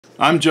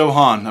I'm Joe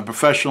Hahn, a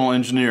professional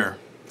engineer.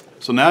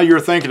 So now you're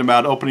thinking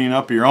about opening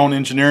up your own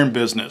engineering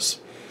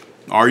business.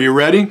 Are you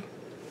ready?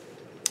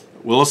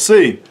 We'll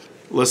see.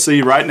 Let's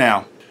see right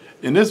now.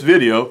 In this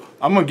video,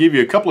 I'm going to give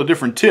you a couple of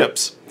different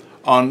tips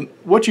on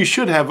what you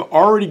should have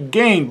already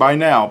gained by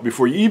now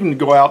before you even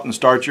go out and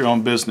start your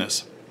own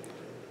business.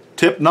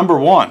 Tip number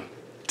one.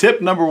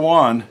 Tip number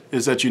one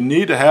is that you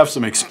need to have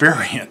some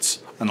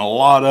experience, and a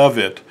lot of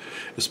it,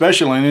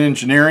 especially in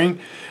engineering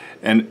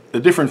and the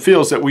different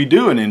fields that we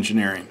do in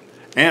engineering.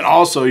 And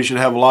also you should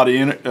have a lot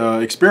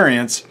of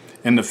experience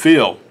in the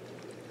field.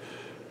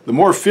 The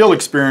more field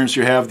experience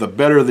you have, the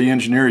better the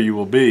engineer you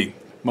will be.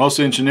 Most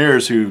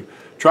engineers who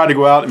try to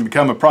go out and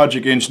become a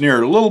project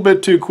engineer a little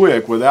bit too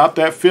quick without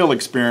that field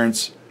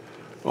experience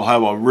will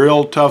have a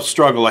real tough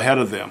struggle ahead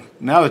of them.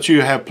 Now that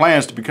you have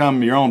plans to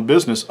become your own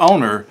business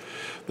owner,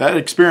 that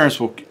experience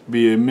will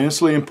be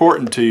immensely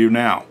important to you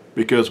now.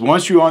 Because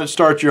once you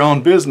start your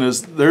own business,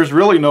 there's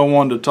really no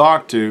one to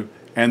talk to,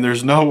 and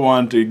there's no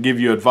one to give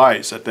you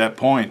advice at that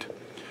point.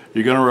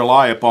 You're going to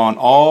rely upon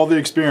all the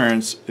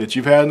experience that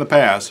you've had in the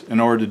past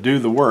in order to do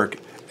the work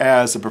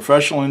as a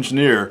professional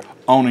engineer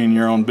owning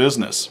your own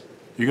business.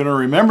 You're going to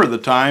remember the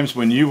times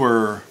when you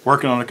were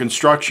working on a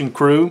construction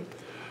crew,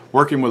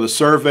 working with a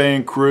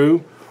surveying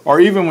crew, or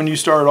even when you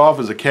started off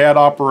as a CAD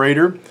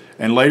operator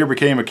and later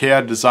became a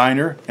CAD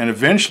designer and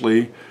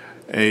eventually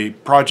a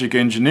project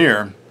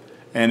engineer.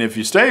 And if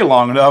you stay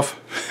long enough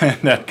in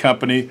that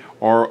company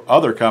or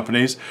other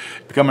companies,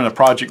 becoming a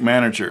project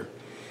manager.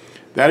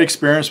 That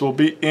experience will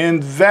be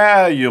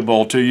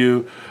invaluable to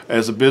you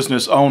as a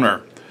business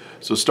owner.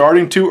 So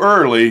starting too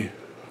early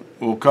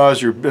will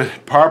cause you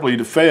probably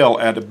to fail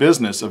at the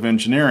business of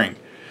engineering.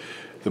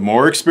 The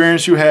more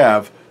experience you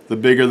have, the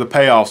bigger the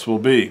payoffs will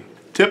be.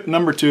 Tip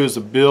number two is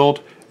to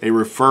build a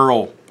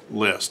referral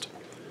list.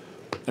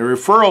 A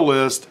referral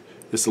list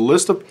is a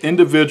list of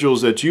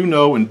individuals that you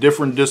know in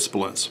different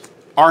disciplines.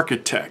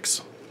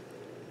 Architects,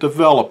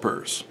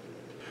 developers,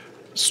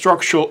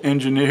 structural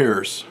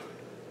engineers,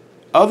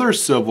 other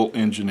civil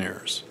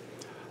engineers,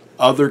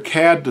 other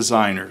CAD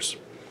designers,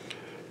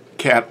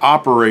 CAD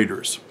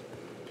operators,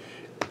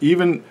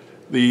 even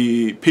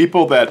the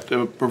people that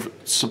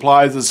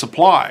supply the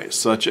supplies,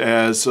 such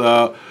as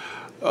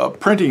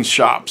printing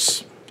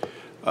shops,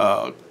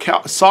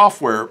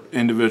 software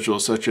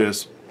individuals such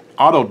as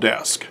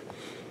Autodesk.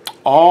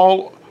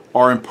 All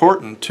are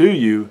important to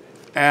you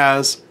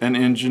as an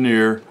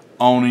engineer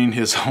owning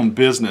his own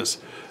business,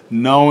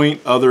 knowing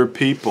other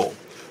people.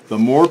 The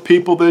more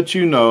people that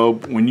you know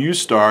when you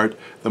start,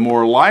 the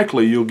more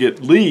likely you'll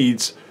get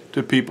leads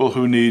to people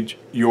who need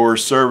your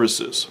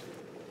services.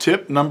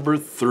 Tip number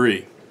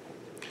three,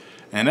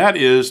 and that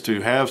is to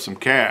have some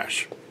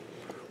cash.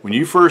 When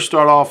you first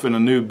start off in a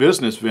new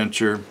business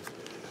venture,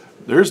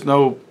 there's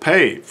no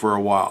pay for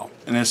a while,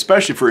 and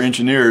especially for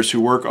engineers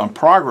who work on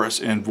progress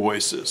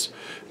invoices.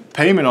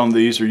 Payment on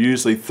these are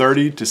usually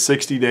 30 to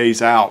 60 days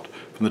out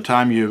from the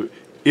time you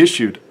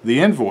issued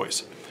the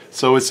invoice.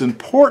 So it's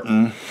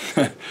important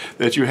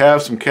that you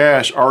have some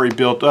cash already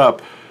built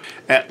up,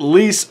 at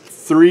least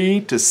 3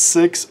 to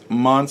 6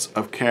 months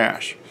of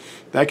cash.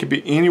 That could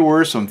be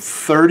anywhere from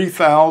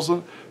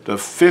 $30,000 to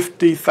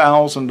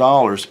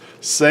 $50,000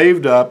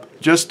 saved up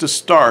just to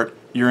start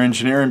your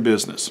engineering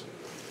business.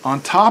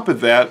 On top of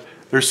that,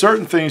 there's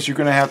certain things you're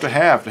going to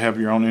have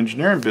your own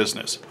engineering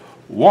business.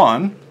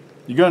 One,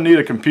 you're going to need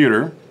a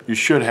computer. You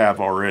should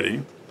have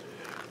already.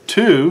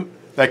 Two,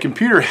 that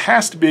computer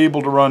has to be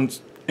able to run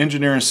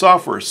engineering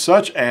software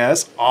such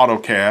as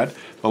AutoCAD,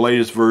 the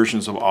latest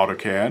versions of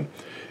AutoCAD.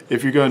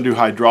 If you're going to do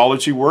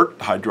hydrology work,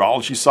 the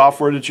hydrology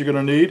software that you're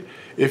going to need.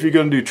 If you're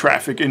going to do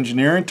traffic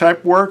engineering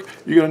type work,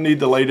 you're going to need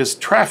the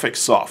latest traffic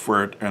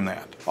software in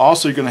that.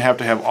 Also, you're going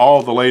to have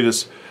all the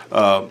latest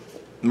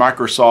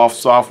Microsoft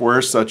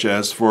software, such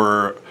as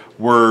for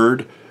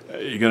Word.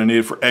 You're going to need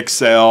it for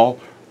Excel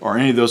or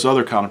any of those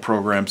other kind of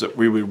programs that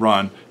we would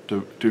run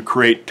to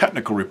create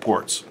technical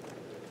reports.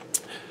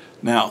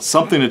 Now,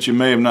 something that you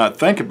may have not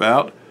think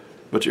about,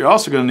 but you're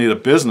also going to need a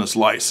business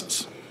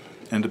license.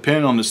 And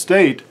depending on the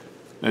state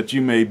that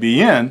you may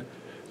be in,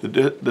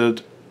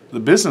 the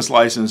business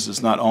license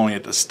is not only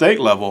at the state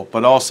level,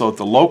 but also at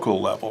the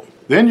local level.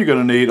 Then you're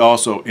going to need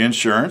also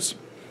insurance.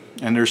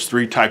 And there's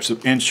three types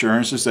of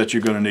insurances that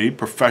you're going to need.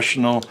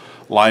 Professional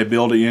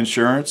liability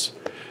insurance.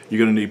 You're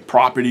going to need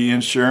property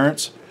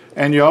insurance.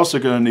 And you're also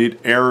going to need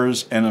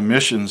errors and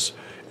omissions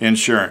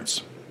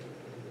insurance.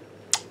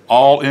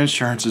 All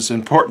insurance is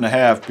important to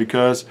have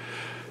because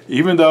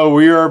even though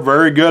we are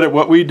very good at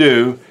what we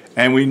do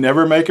and we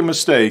never make a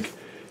mistake,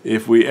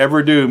 if we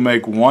ever do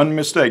make one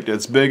mistake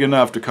that's big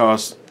enough to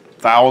cost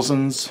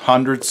thousands,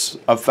 hundreds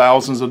of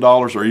thousands of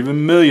dollars, or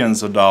even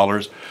millions of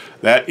dollars,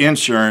 that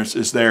insurance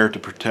is there to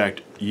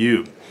protect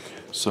you.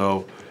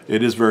 So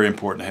it is very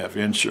important to have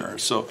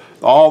insurance. So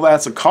all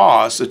that's a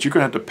cost that you're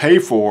going to have to pay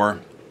for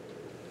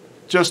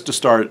just to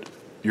start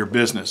your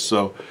business.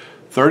 So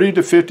 $30,000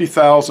 to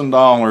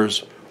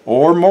 $50,000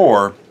 or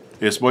more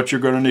is what you're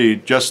going to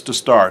need just to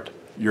start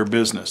your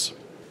business.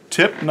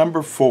 Tip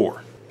number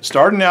 4.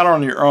 starting out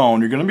on your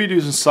own, you're going to be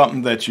doing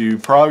something that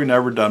you've probably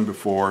never done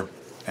before,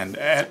 and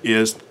that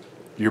is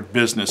your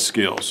business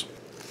skills.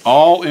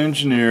 All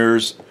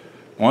engineers,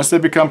 once they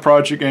become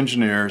project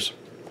engineers,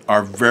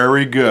 are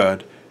very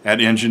good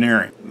at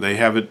engineering. They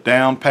have it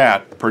down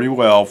pat pretty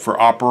well for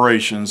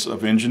operations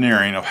of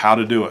engineering, of how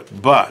to do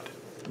it. But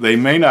they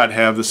may not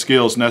have the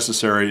skills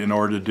necessary in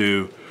order to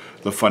do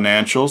the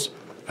financials,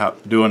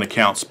 doing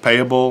accounts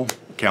payable,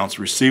 accounts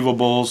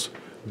receivables,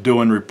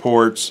 doing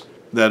reports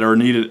that are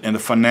needed in the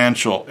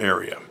financial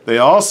area. They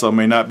also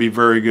may not be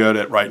very good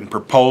at writing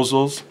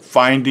proposals,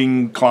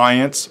 finding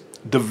clients,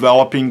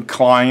 developing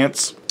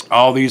clients.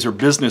 All these are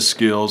business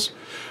skills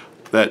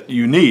that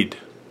you need.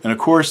 And of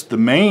course, the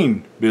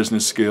main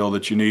business skill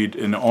that you need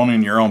in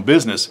owning your own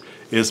business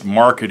is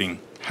marketing.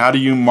 How do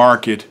you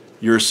market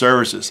your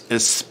services,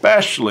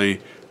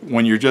 especially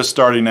when you're just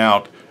starting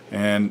out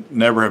and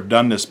never have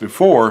done this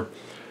before?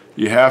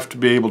 You have to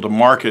be able to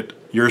market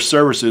your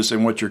services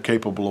and what you're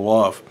capable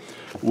of.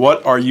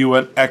 What are you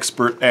an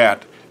expert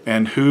at,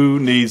 and who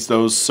needs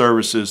those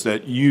services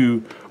that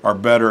you are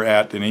better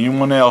at than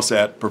anyone else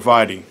at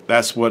providing?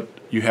 That's what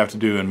you have to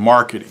do in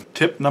marketing.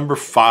 Tip number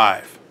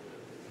 5,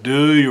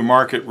 do your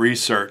market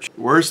research.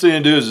 Worst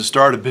thing to do is to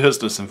start a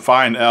business and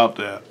find out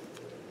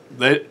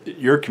that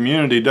your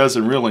community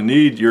doesn't really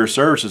need your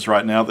services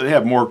right now. They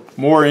have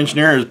more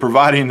engineers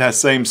providing that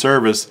same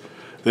service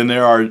than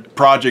there are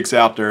projects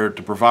out there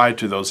to provide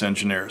to those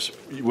engineers.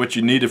 What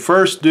you need to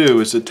first do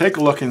is to take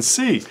a look and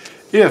see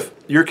if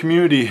your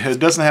community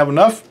doesn't have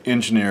enough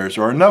engineers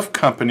or enough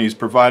companies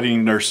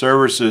providing their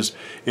services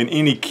in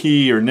any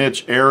key or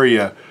niche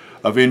area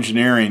of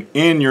engineering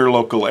in your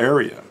local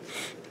area.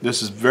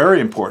 This is very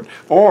important.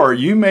 Or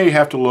you may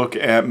have to look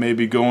at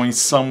maybe going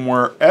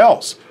somewhere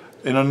else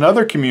in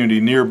another community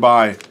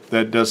nearby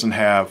that doesn't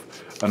have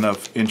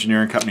enough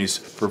engineering companies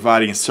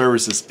providing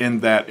services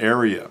in that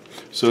area.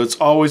 So it's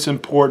always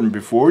important,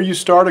 before you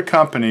start a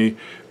company,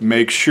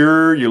 make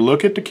sure you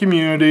look at the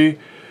community,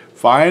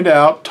 find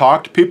out,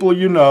 talk to people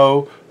you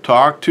know,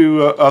 talk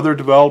to other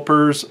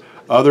developers,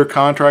 other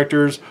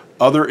contractors,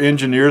 other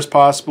engineers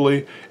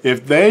possibly.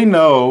 If they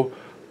know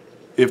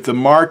if the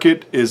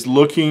market is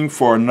looking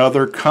for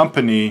another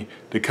company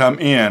to come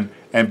in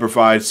and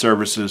provide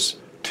services.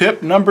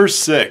 Tip number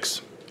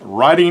 6,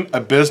 writing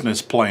a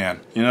business plan.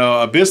 You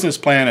know, a business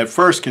plan at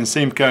first can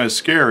seem kind of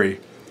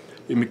scary.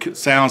 It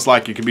sounds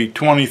like it could be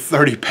 20,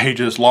 30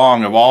 pages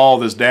long of all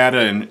this data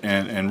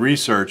and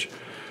research.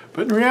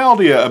 But in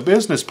reality, a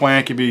business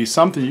plan can be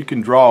something you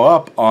can draw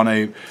up on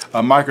a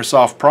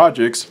Microsoft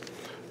Projects,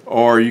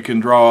 or you can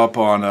draw up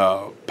on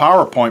a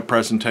PowerPoint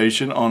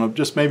presentation on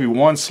just maybe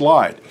one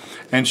slide,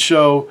 and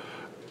show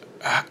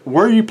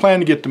where you plan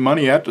to get the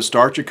money at to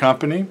start your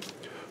company,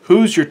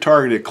 who's your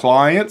targeted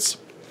clients,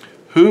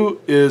 who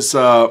is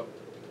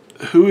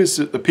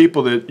the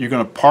people that you're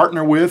going to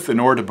partner with in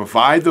order to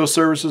provide those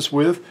services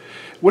with,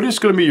 what is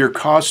going to be your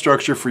cost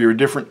structure for your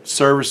different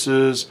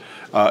services,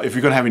 if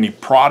you're going to have any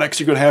products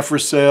you're going to have for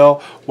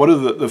sale, what are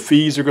the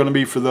fees are going to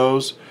be for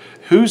those,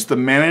 who's the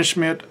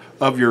management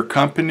of your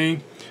company,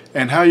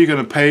 and how you're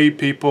going to pay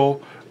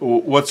people,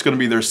 what's going to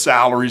be their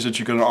salaries that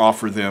you're going to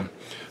offer them.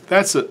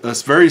 That's a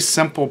very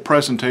simple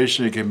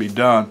presentation. It can be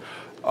done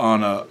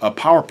on a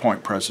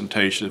PowerPoint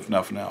presentation, if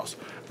nothing else.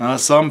 Now,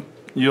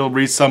 you'll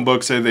read some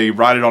books say they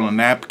write it on a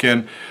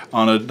napkin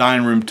on a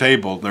dining room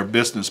table, their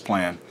business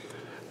plan.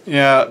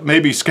 Yeah,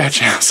 maybe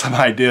sketch out some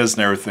ideas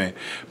and everything.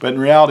 But in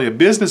reality, a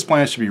business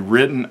plan should be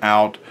written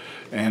out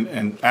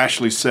and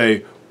actually say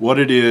what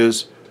it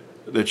is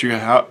that you're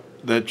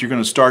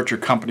going to start your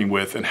company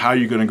with and how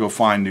you're going to go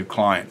find new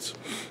clients.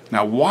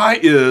 Now, why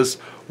is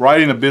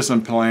writing a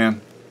business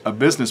plan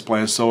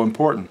is so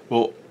important?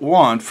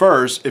 Well,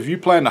 first, if you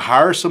plan to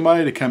hire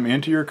somebody to come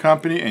into your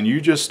company and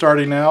you're just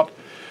starting out,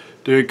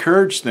 to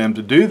encourage them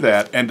to do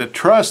that and to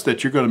trust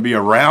that you're going to be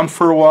around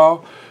for a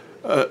while.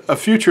 A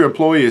future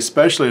employee,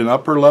 especially an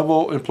upper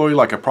level employee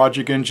like a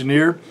project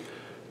engineer,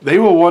 they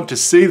will want to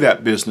see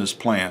that business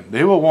plan.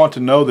 They will want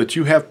to know that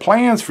you have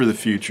plans for the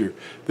future,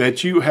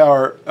 that you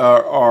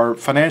are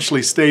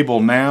financially stable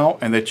now,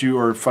 and that you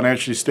are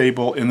financially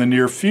stable in the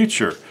near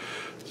future,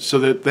 so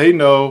that they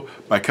know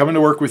by coming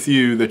to work with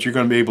you that you're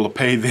going to be able to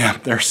pay them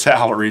their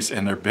salaries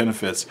and their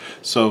benefits.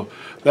 So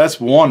that's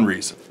one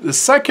reason. The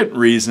second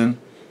reason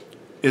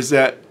is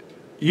that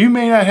you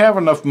may not have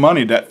enough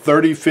money, that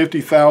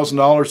 $30,000,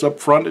 $50,000 up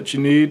front that you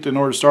need in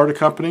order to start a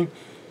company.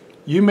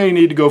 You may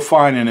need to go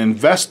find an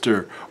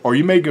investor, or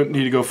you may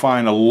need to go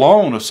find a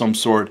loan of some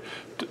sort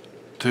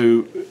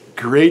to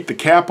create the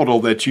capital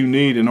that you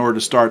need in order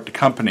to start the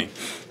company.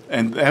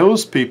 And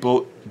those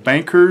people,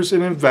 bankers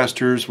and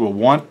investors, will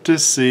want to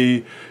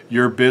see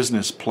your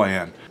business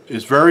plan.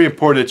 It's very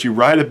important that you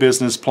write a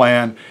business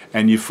plan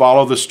and you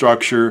follow the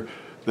structure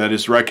that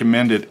is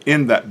recommended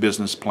in that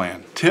business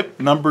plan. Tip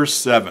number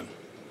 7,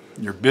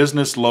 your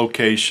business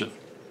location.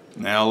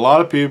 Now, a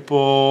lot of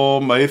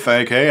people may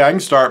think, hey, I can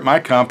start my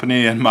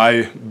company in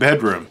my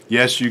bedroom.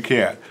 Yes, you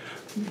can.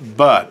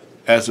 But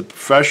as a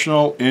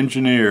professional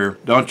engineer,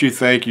 don't you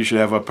think you should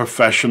have a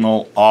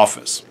professional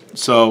office?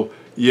 So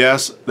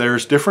Yes,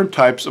 there's different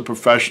types of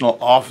professional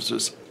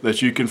offices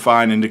that you can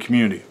find in the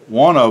community,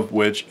 one of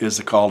which is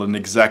called an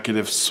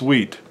executive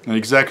suite. An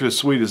executive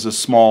suite is a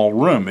small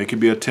room. It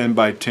could be a 10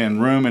 by 10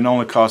 room and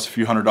only costs a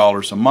few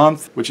 $100s a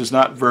month, which is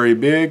not very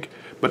big,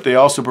 but they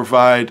also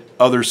provide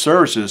other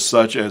services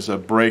such as a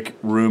break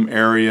room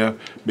area,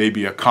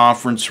 maybe a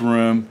conference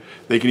room.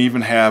 They can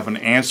even have an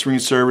answering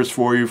service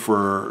for you,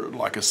 for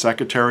like a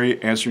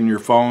secretary answering your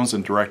phones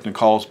and directing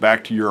calls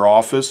back to your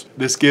office.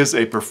 This gives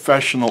a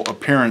professional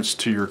appearance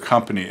to your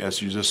company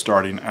as you're just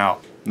starting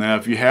out. Now,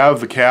 if you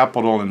have the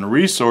capital and the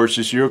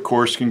resources, you of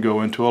course can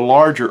go into a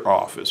larger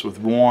office with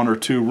 1 or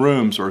 2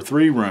 rooms or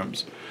 3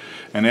 rooms.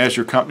 And as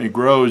your company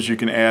grows, you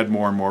can add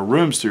more and more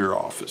rooms to your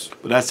office.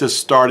 But that's just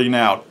starting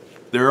out.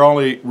 There are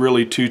only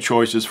really 2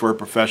 choices for a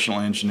professional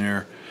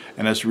engineer,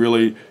 and that's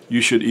really,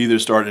 you should either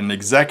start an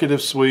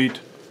executive suite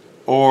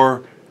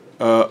or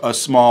a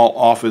small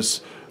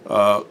office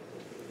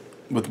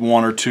with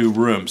 1 or 2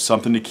 rooms,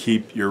 something to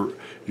keep your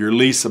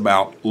lease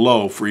amount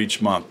low for each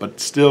month,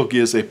 but still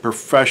gives a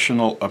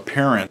professional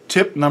appearance.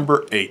 Tip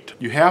number 8,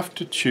 you have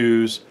to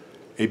choose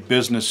a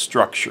business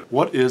structure.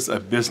 What is a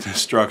business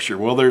structure?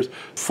 Well, there's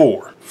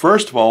 4.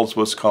 First of all, it's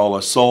what's called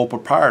a sole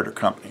proprietor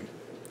company.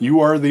 You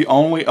are the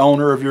only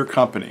owner of your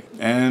company,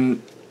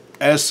 and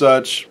as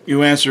such,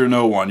 you answer to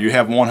no one. You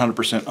have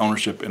 100%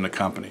 ownership in the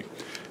company.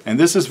 And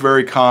this is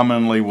very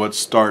commonly what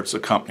starts a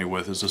company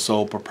with, is a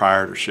sole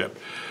proprietorship.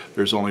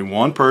 There's only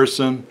one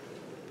person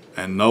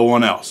and no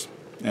one else,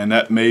 and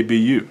that may be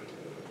you.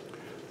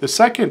 The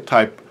second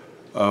type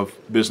of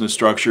business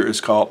structure is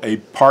called a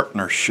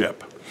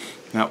partnership.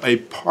 Now, a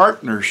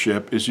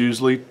partnership is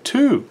usually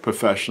 2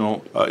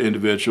 professional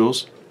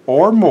individuals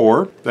or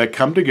more that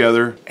come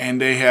together,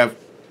 and they have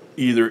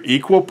either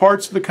equal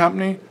parts of the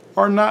company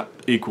or not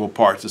equal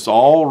parts. It's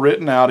all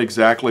written out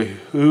exactly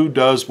who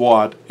does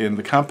what in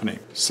the company.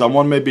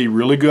 Someone may be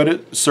really good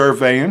at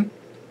surveying,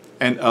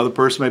 and the other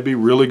person may be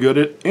really good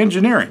at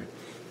engineering.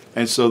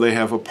 And so they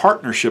have a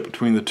partnership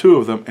between the 2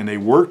 of them, and they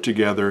work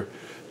together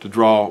to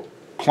draw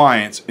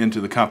clients into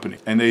the company.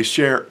 And they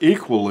share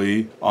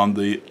equally on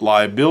the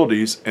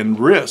liabilities and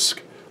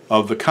risk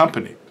of the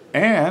company.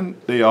 And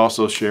they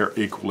also share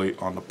equally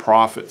on the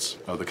profits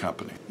of the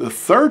company. The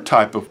third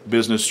type of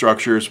business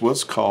structure is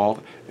what's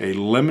called a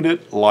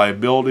limited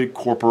liability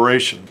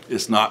corporation.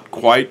 It's not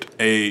quite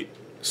a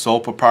sole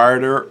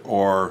proprietor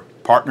or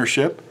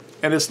partnership,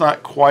 and it's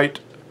not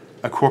quite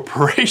a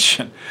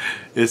corporation.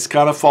 It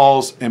kind of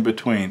falls in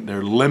between.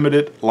 They're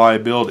limited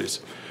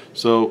liabilities.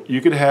 So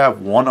you could have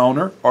one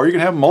owner, or you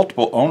can have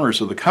multiple owners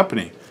of the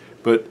company,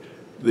 but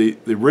the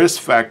risk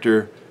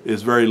factor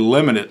is very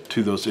limited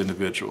to those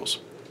individuals,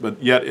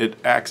 but yet it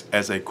acts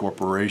as a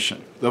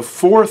corporation. The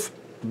fourth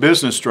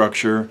business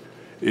structure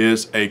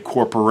is a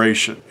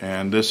corporation,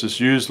 and this is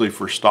usually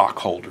for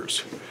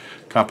stockholders.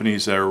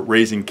 Companies that are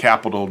raising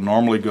capital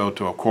normally go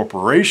to a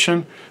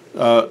corporation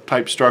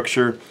type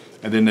structure,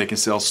 and then they can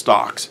sell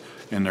stocks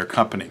in their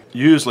company.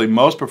 Usually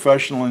most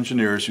professional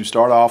engineers who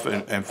start off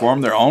and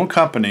form their own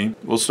company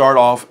will start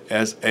off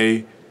as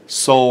a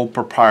sole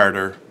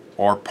proprietor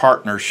or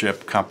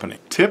partnership company.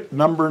 Tip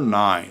number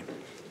 9.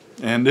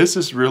 And this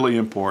is really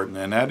important,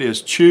 and that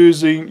is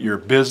choosing your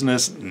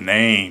business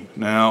name.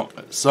 Now,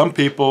 some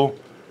people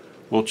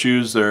will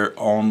choose their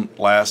own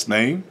last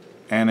name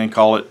and then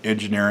call it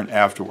engineering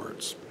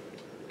afterwards.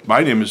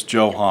 My name is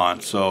Joe Hahn,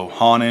 so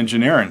Hahn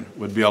Engineering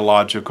would be a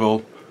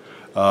logical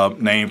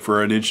name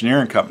for an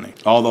engineering company,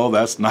 although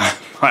that's not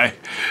my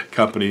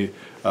company,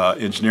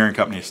 engineering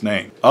company's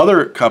name.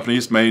 Other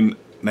companies may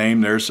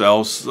name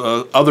themselves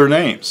other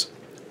names.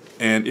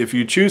 And if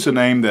you choose a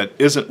name that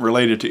isn't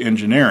related to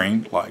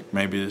engineering, like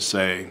maybe to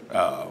say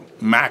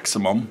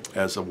Maximum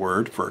as a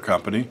word for a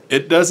company,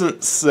 it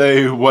doesn't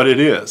say what it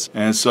is.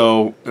 And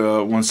so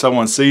when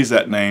someone sees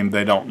that name,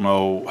 they don't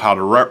know how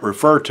to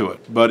refer to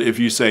it. But if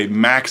you say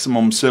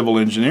Maximum Civil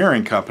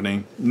Engineering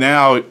Company,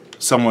 now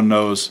someone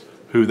knows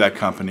who that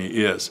company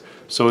is.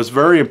 So it's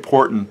very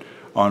important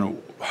on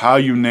how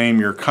you name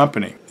your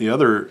company. The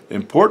other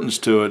importance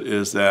to it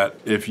is that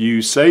if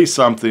you say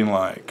something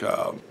like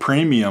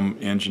Premium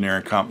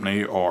Engineering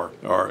Company or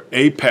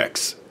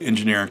Apex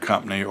Engineering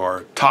Company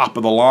or Top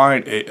of the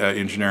Line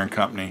Engineering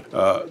Company,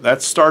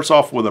 that starts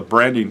off with a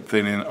branding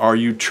thing. And are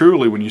you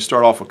truly, when you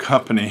start off a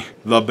company,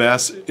 the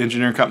best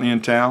engineering company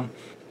in town?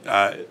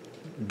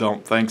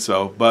 Don't think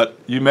so, but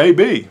you may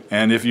be.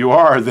 And if you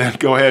are, then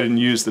go ahead and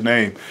use the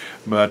name.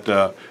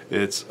 But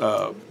it's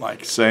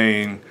like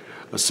saying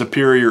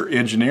superior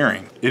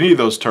engineering. Any of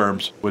those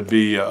terms would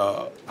be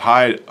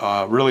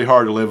really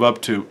hard to live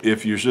up to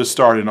if you're just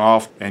starting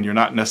off and you're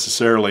not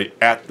necessarily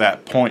at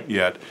that point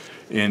yet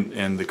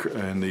in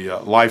the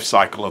life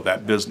cycle of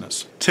that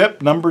business.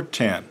 Tip number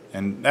 10,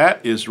 and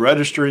that is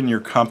registering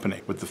your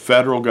company with the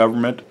federal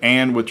government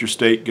and with your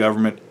state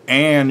government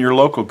and your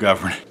local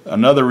government.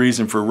 Another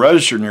reason for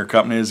registering your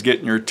company is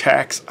getting your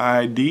tax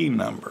ID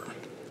number.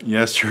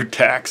 Yes, your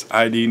tax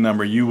ID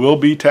number. You will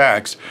be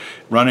taxed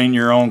running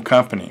your own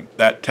company.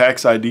 That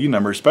tax ID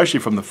number, especially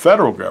from the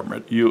federal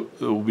government,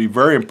 it will be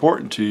very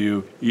important to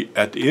you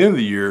at the end of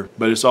the year,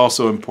 but it's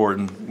also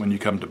important when you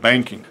come to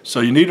banking. So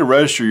you need to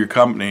register your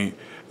company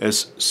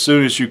as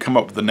soon as you come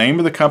up with the name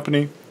of the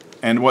company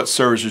and what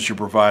services you're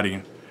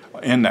providing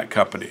in that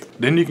company.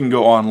 Then you can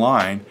go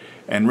online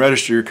and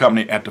register your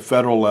company at the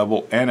federal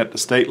level and at the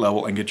state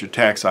level and get your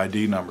tax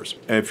ID numbers.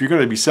 If you're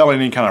going to be selling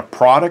any kind of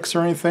products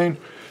or anything,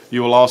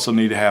 you will also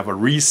need to have a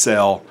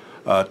resale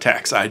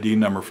tax ID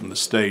number from the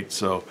state.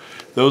 So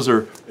those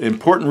are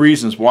important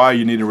reasons why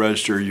you need to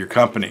register your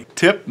company.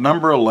 Tip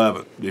number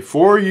 11,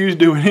 before you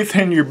do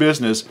anything in your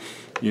business,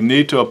 you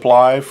need to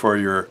apply for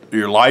your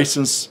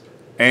license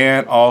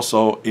and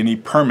also any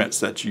permits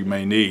that you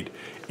may need.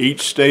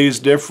 Each state is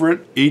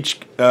different, each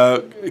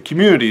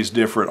community is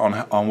different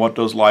on what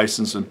those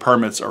licenses and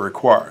permits are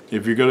required.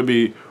 If you're going to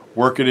be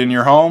working in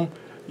your home,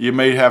 you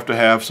may have to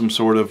have some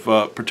sort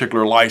of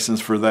particular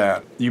license for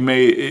that. You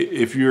may,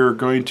 if you're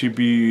going to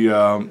be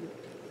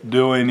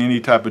doing any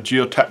type of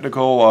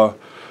geotechnical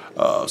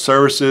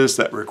services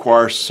that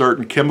require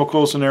certain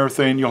chemicals and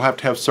everything, you'll have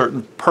to have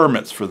certain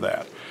permits for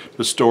that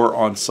to store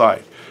on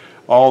site.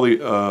 All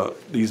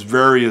these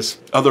various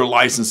other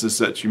licenses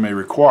that you may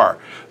require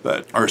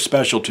that are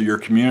special to your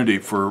community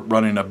for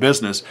running a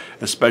business,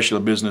 especially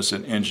a business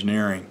in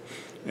engineering.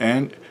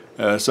 And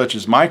such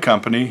as my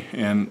company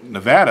in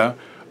Nevada,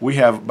 we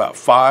have about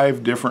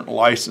 5 different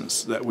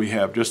licenses that we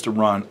have just to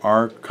run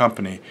our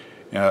company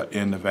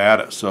in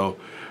Nevada. So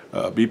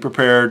be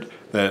prepared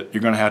that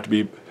you're going to have to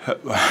be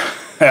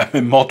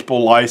having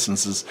multiple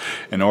licenses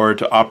in order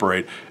to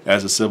operate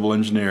as a civil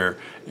engineer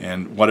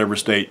in whatever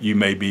state you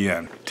may be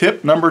in.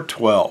 Tip number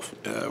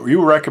 12, we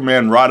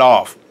recommend right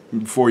off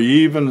before you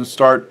even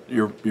start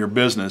your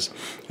business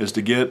is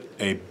to get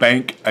a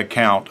bank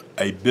account,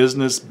 a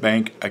business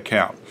bank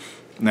account.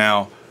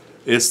 Now,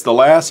 it's the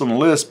last on the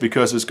list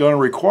because it's going to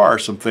require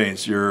some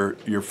things. Your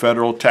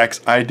federal tax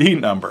ID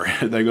number,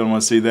 they're going to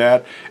want to see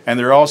that, and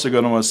they're also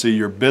going to want to see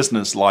your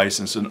business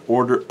license in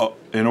order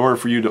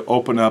for you to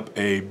open up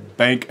a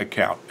bank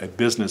account, a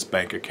business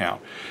bank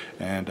account.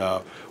 And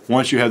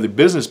once you have the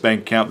business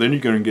bank account, then you're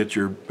going to get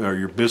your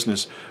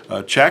business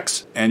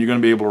checks, and you're going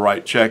to be able to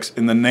write checks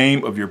in the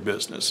name of your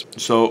business.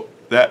 So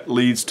that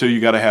leads to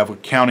you got to have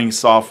accounting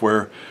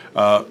software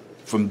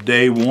from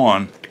day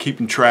one,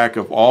 keeping track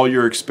of all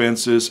your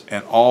expenses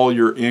and all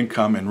your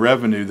income and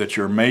revenue that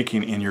you're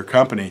making in your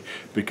company,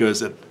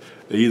 because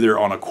either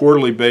on a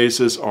quarterly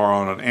basis or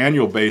on an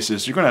annual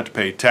basis, you're going to have to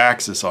pay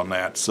taxes on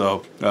that.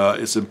 So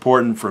it's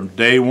important from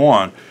day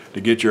one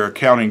to get your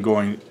accounting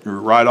going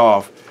right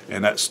off,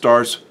 and that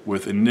starts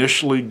with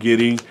initially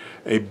getting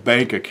a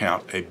bank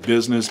account, a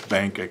business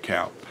bank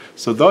account.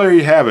 So there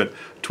you have it,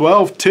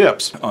 12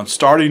 tips on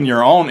starting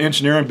your own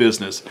engineering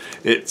business.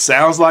 It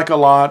sounds like a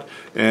lot,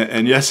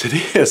 and yes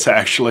it is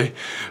actually,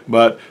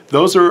 but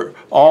those are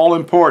all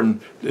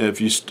important. If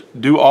you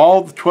do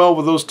all 12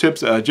 of those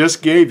tips that I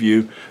just gave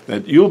you,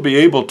 that you'll be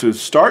able to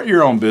start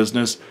your own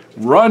business,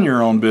 run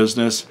your own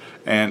business,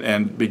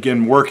 and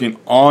begin working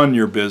on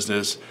your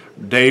business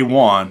day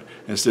one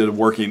instead of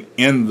working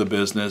in the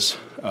business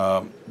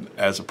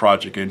as a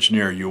project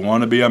engineer. You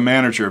want to be a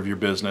manager of your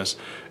business,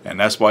 and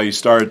that's why you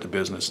started the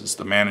business, is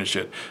to manage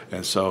it.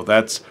 And so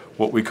that's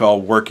what we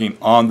call working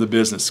on the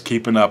business,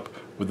 keeping up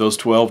with those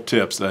 12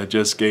 tips that I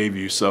just gave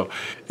you. So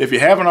if you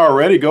haven't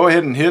already, go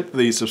ahead and hit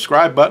the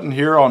subscribe button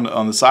here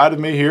on the side of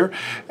me here,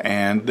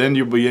 and then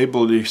you'll be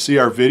able to see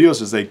our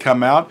videos as they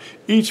come out.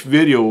 Each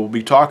video will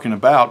be talking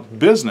about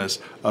business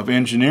of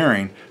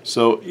engineering,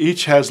 so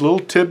each has little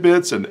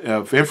tidbits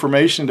of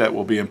information that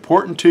will be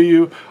important to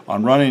you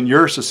on running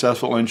your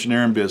successful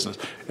engineering business.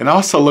 And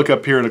also look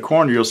up here in the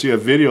corner, you'll see a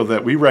video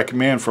that we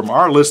recommend from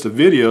our list of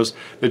videos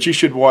that you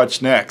should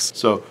watch next.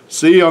 So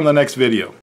see you on the next video.